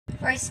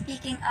for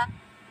speaking up.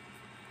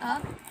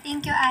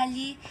 Thank you,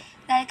 Ali,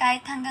 dahil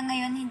kahit hanggang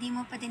ngayon hindi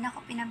mo pa din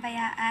ako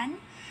pinabayaan.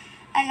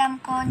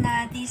 Alam ko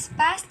na these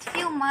past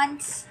few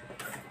months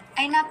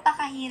ay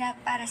napakahirap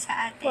para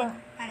sa atin,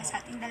 para sa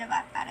ating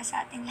dalawa, para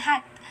sa ating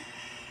lahat.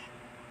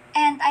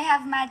 And I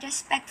have mad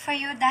respect for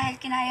you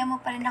dahil kinaya mo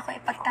pa rin ako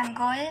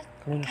ipagtanggol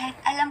kahit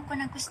alam ko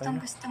na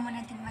gustong-gusto mo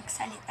na din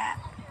magsalita.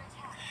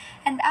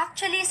 And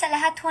actually, sa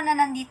lahat ho na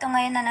nandito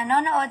ngayon na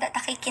nanonood at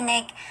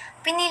nakikinig,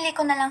 pinili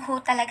ko na lang ho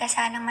talaga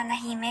sanang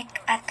manahimik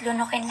at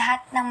lunukin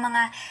lahat ng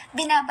mga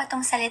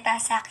binabatong salita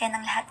sa akin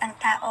ng lahat ng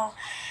tao.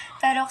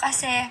 Pero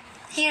kasi,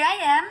 here I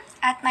am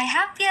at my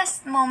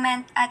happiest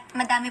moment at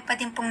madami pa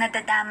din pong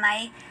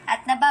nadadamay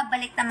at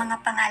nababalik na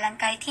mga pangalan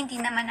kahit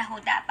hindi naman na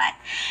ho dapat.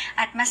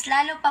 At mas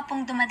lalo pa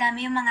pong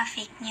dumadami yung mga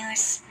fake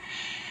news.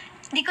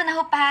 Hindi ko na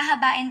ho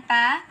pahahabain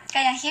pa,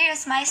 kaya here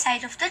is my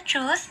side of the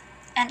truth.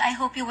 And I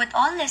hope you would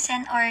all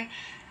listen or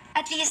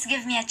at least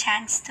give me a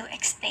chance to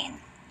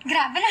explain.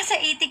 Grabe, nasa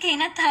 80k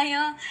na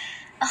tayo.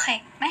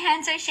 Okay, my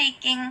hands are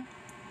shaking.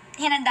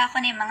 Hinanda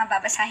ko na yung mga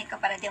babasahin ko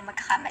para di ako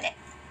magkakamali.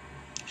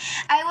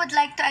 I would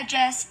like to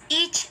address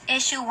each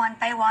issue one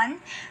by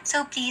one,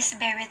 so please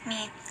bear with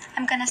me.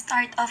 I'm gonna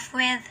start off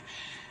with,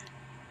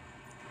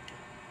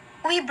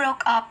 we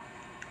broke up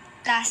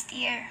last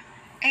year.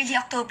 Early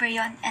October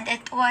yon, and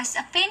it was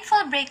a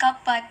painful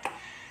breakup but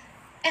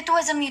it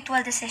was a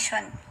mutual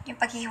decision, yung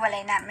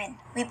paghihiwalay namin.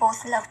 We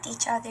both loved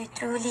each other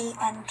truly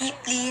and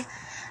deeply.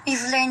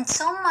 We've learned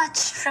so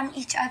much from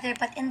each other,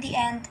 but in the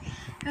end,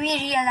 we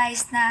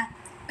realized na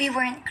we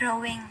weren't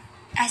growing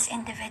as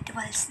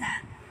individuals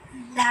na.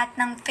 Lahat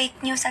ng fake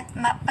news at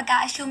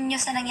pag-a-assume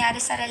nyo sa nangyari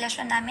sa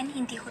relasyon namin,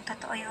 hindi ko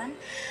totoo yun.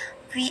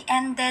 We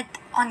ended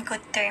on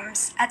good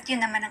terms, at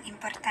yun naman ang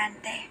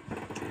importante.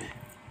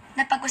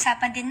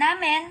 Napag-usapan din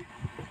namin,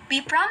 we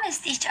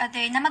promised each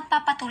other na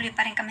magpapatuloy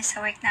pa rin kami sa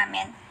work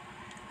namin.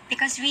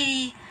 Because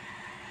we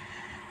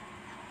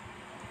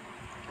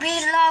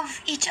love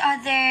each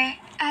other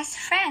as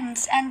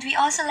friends and we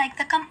also like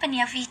the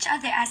company of each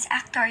other as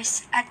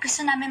actors. At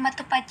gusto namin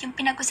matupad yung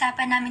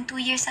pinag-usapan namin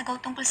 2 years ago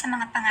tungkol sa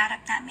mga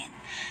pangarap namin.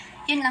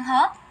 Yun lang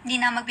ho, hindi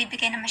na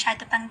magbibigay na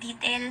masyado pang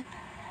detail.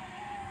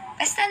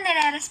 Basta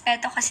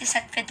nire-respeto ko si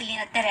Seth Fidelin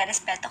at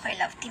nire-respeto ko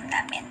yung love team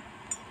namin.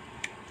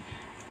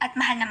 At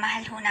mahal na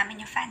mahal ho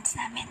namin yung fans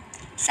namin.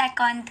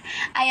 Second,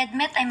 I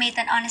admit I made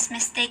an honest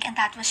mistake and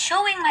that was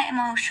showing my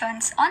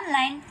emotions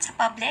online sa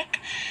public.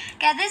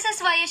 Kaya this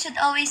is why you should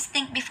always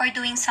think before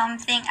doing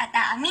something at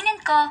aaminin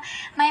ko,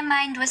 my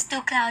mind was too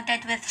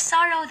clouded with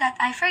sorrow that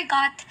I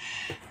forgot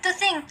to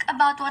think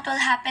about what will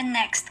happen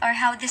next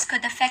or how this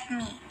could affect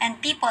me and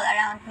people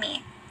around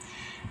me.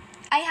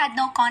 I had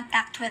no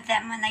contact with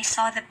them when I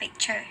saw the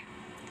picture.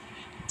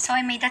 So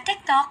I made a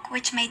TikTok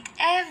which made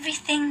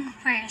everything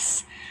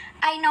worse.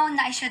 I know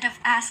na I should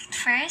have asked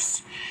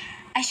first.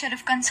 I should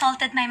have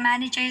consulted my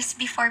managers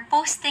before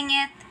posting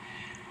it.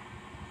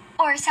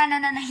 Or sana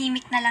na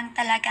nahimik na lang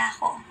talaga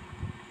ako.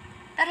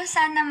 Pero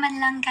sana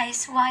man lang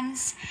guys,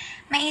 once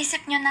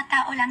maisip nyo na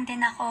tao lang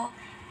din ako.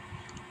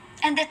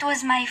 And it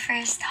was my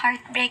first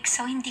heartbreak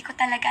so hindi ko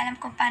talaga alam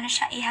kung paano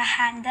siya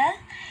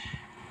i-handle.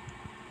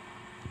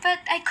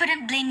 But I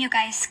couldn't blame you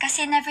guys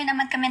kasi never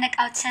naman kami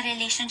nag-out sa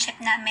relationship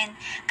namin.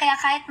 Kaya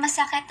kahit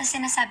masakit na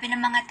sinasabi ng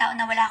mga tao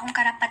na wala akong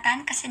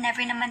karapatan kasi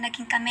never naman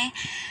naging kami,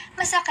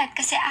 masakit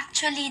kasi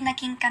actually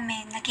naging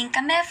kami. Naging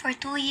kami for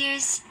 2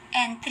 years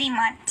and 3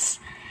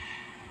 months.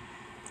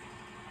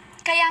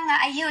 Kaya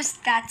nga I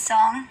used that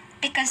song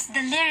because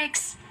the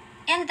lyrics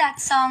in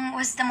that song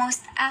was the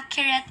most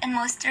accurate and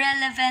most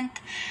relevant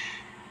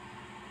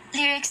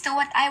lyrics to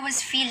what I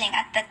was feeling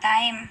at the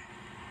time.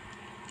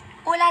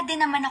 Wala din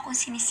naman akong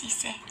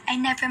sinisisi. I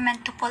never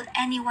meant to pull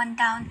anyone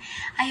down.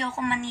 Ayoko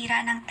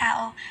manira ng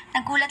tao.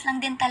 Nagulat lang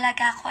din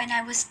talaga ako and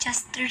I was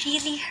just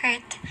really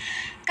hurt.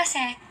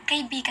 Kasi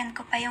kaibigan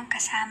ko pa yung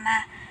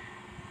kasama.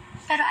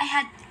 Pero I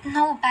had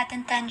no bad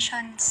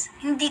intentions.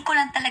 Hindi ko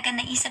lang talaga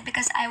naisip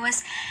because I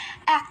was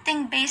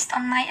acting based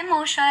on my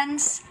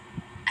emotions.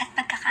 At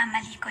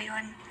pagkakamali ko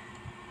yun.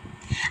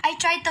 I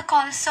tried to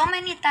call so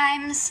many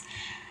times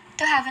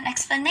to have an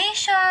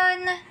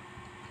explanation,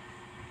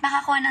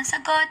 makakuha ng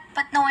sagot,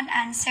 but no one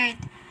answered.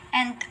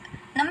 And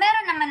na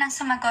meron naman ng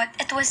sumagot,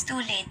 it was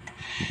too late.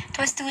 It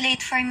was too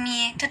late for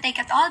me to take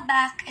it all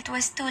back. It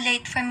was too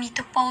late for me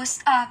to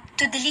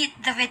to delete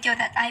the video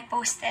that I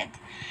posted.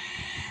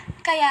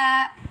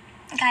 Kaya,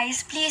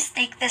 guys, please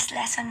take this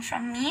lesson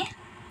from me.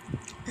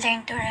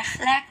 Learn to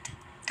reflect,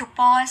 to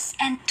pause,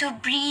 and to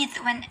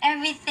breathe when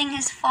everything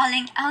is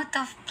falling out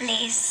of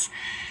place.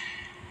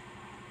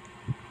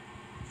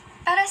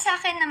 Para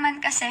sa akin naman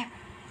kasi,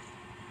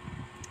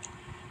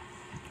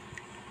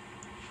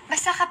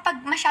 basta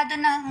kapag masyado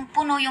nang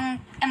puno yung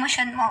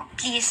emosyon mo,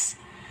 please,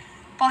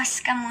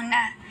 pause ka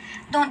muna.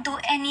 Don't do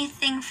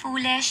anything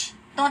foolish.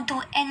 Don't do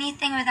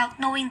anything without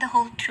knowing the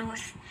whole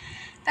truth.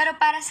 Pero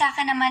para sa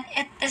akin naman,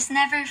 it is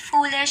never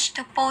foolish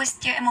to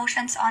post your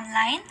emotions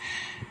online.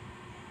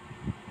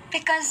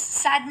 Because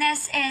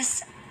sadness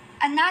is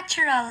a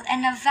natural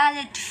and a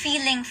valid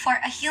feeling for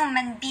a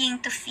human being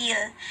to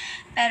feel.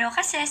 Pero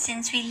kasi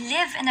since we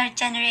live in our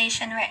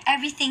generation where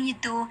everything you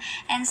do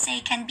and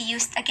say can be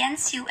used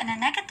against you in a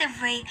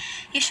negative way,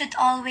 you should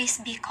always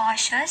be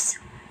cautious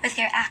with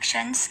your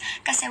actions.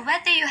 Kasi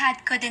whether you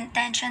had good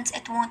intentions,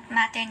 it won't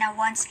matter na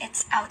once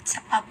it's out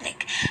sa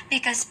public.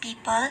 Because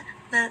people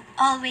will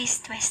always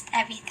twist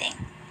everything.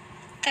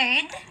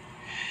 Third,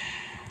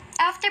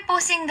 after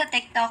posting the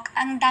TikTok,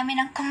 ang dami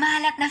ng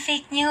kumalat na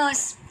fake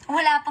news.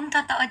 Wala pong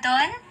totoo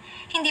doon.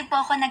 Hindi po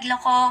ako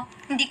nagloko.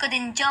 Hindi ko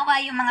din jowa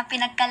yung mga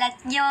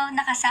pinagkalat nyo,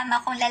 nakasama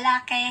kong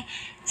lalaki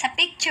sa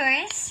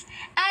pictures.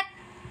 At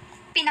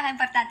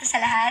pinaka-importante sa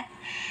lahat,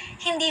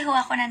 hindi ho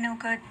ako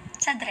nanugod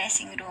sa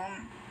dressing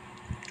room.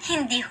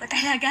 Hindi ho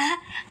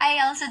talaga. I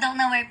also don't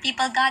know where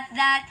people got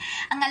that.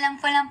 Ang alam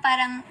ko lang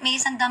parang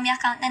may isang dummy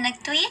account na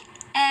nag-tweet.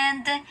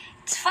 And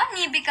it's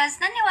funny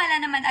because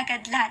naniwala naman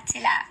agad lahat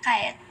sila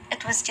kahit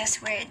it was just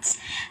words.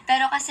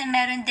 Pero kasi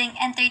meron ding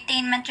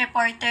entertainment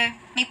reporter,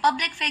 may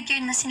public figure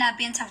na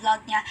sinabi yun sa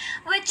vlog niya,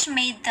 which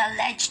made the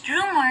alleged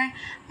rumor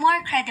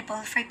more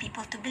credible for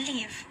people to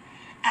believe.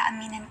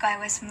 Aaminin ko, I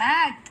was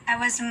mad. I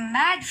was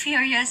mad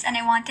furious and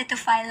I wanted to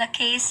file a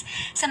case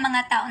sa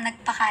mga taong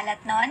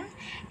nagpakalat nun.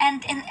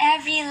 And in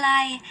every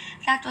lie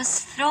that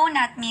was thrown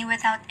at me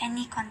without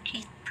any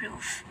concrete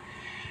proof.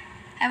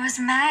 I was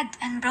mad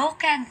and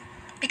broken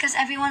because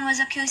everyone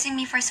was accusing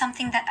me for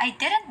something that I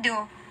didn't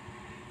do.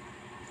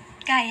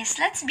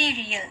 Guys, let's be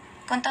real.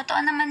 Kung totoo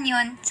naman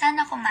yun,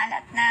 sana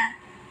kumalat na.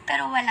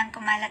 Pero walang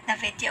kumalat na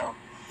video.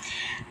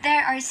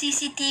 There are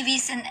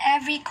CCTVs in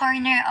every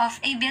corner of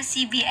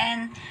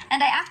ABS-CBN and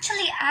I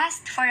actually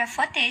asked for a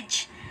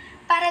footage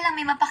para lang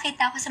may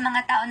mapakita ako sa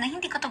mga tao na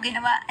hindi ko to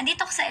ginawa.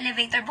 Andito ako sa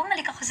elevator,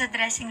 bumalik ako sa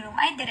dressing room.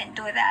 I didn't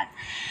do that.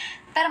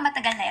 Pero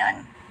matagal na yon.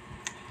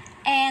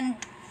 And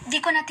di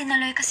ko na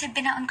tinuloy kasi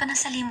binaon ko na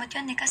sa limot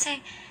yun eh. Kasi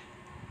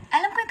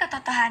alam ko yung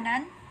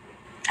katotohanan.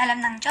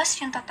 Alam ng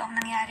Diyos yung totoong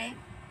nangyari.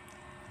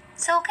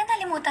 So,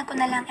 kinalimutan ko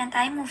na lang and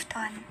I moved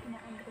on.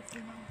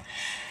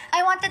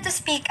 I wanted to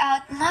speak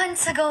out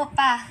months ago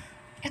pa.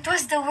 It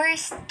was the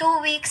worst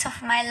 2 weeks of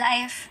my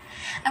life.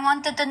 I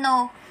wanted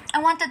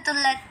to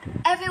let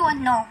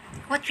everyone know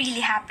what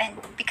really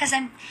happened because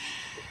I'm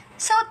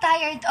so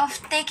tired of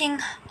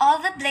taking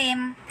all the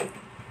blame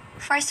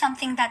for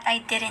something that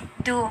I didn't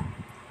do.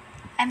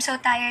 I'm so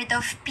tired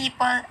of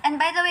people. And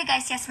by the way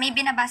guys, yes, may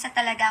binabasa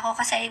talaga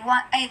ako kasi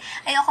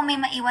ayoko may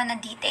maiwan na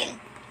detail.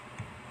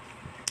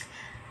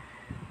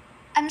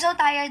 I'm so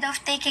tired of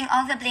taking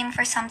all the blame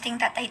for something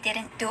that I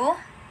didn't do.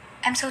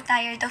 I'm so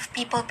tired of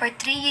people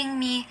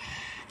portraying me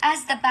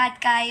as the bad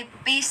guy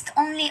based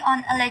only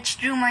on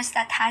alleged rumors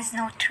that has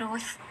no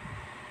truth.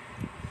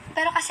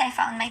 Pero kasi I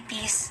found my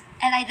peace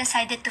and I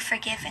decided to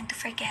forgive and to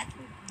forget.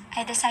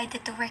 I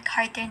decided to work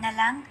harder na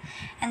lang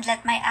and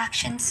let my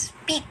actions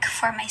speak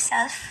for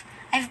myself.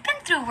 I've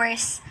been through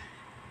worse.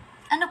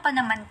 Ano pa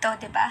naman to,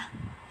 diba?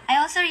 I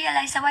also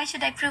realized that why should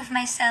I prove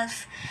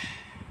myself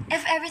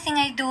if everything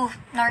I do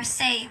nor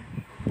say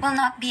will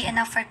not be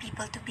enough for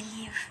people to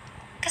believe.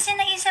 Kasi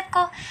naisip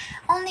ko,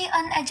 only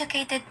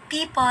uneducated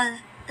people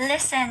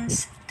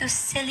listens to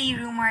silly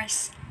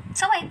rumors.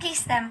 So I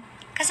please them.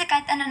 Kasi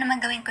kahit ano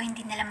naman gawin ko,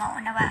 hindi nila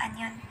maunawaan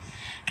yun.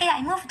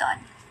 Kaya I moved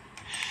on.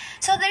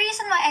 So the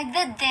reason why I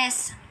did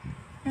this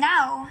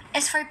now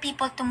is for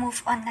people to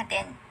move on na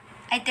din.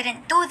 I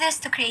didn't do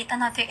this to create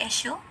another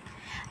issue.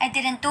 I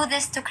didn't do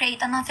this to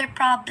create another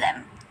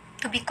problem,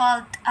 to be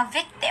called a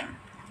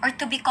victim, or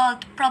to be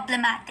called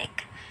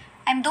problematic.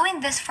 I'm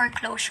doing this for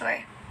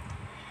closure.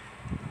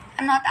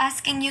 I'm not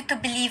asking you to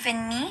believe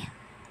in me.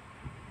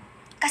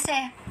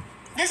 Kasi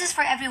this is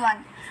for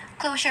everyone.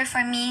 Closure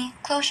for me,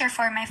 closure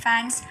for my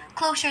fans,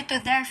 closure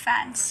to their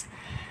fans.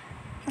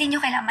 Hindi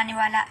nyo kailangan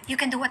maniwala. You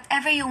can do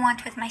whatever you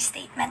want with my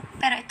statement.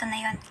 Pero ito na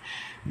yun.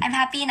 I'm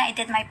happy na I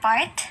did my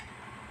part.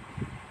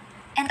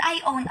 And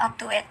I own up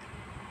to it.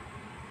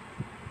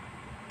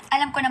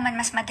 Alam ko naman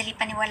mas madali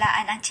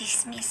paniwalaan ang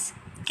chismis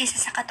kaysa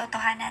sa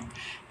katotohanan.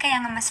 Kaya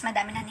nga mas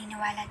madami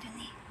naniniwala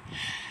dun eh.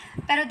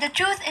 Pero the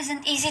truth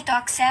isn't easy to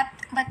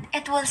accept, but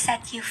it will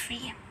set you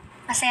free.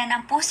 Masaya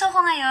na ang puso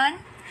ko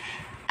ngayon,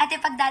 at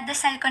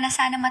ipagdadasal ko na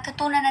sana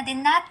matutunan na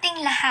din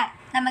nating lahat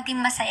na maging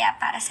masaya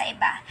para sa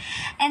iba.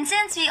 And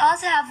since we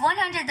also have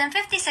 156,000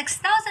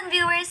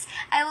 viewers,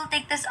 I will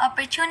take this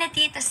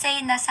opportunity to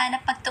say na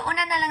sana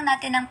pagtuunan na lang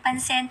natin ng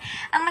pansin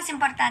ang mas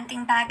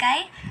importanteng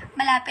bagay.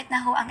 Malapit na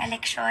ho ang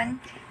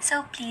eleksyon,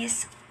 so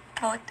please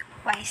vote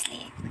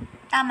wisely.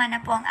 Tama na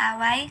po ang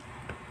away.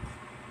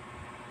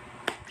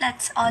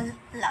 Let's all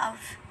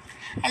love.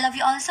 I love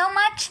you all so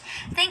much.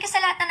 Thank you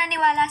sa lahat na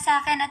naniwala sa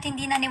akin at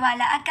hindi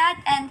naniwala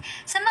agad. And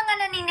sa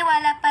mga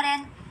naniniwala pa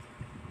rin,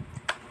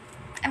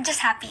 I'm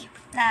just happy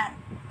na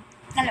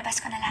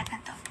nalabas ko na lahat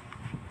ng to.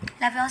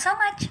 Love you all so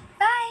much.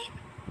 Bye!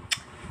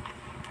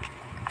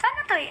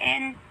 Paano to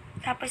i-end?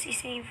 Tapos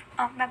i-save.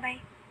 Oh,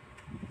 bye-bye.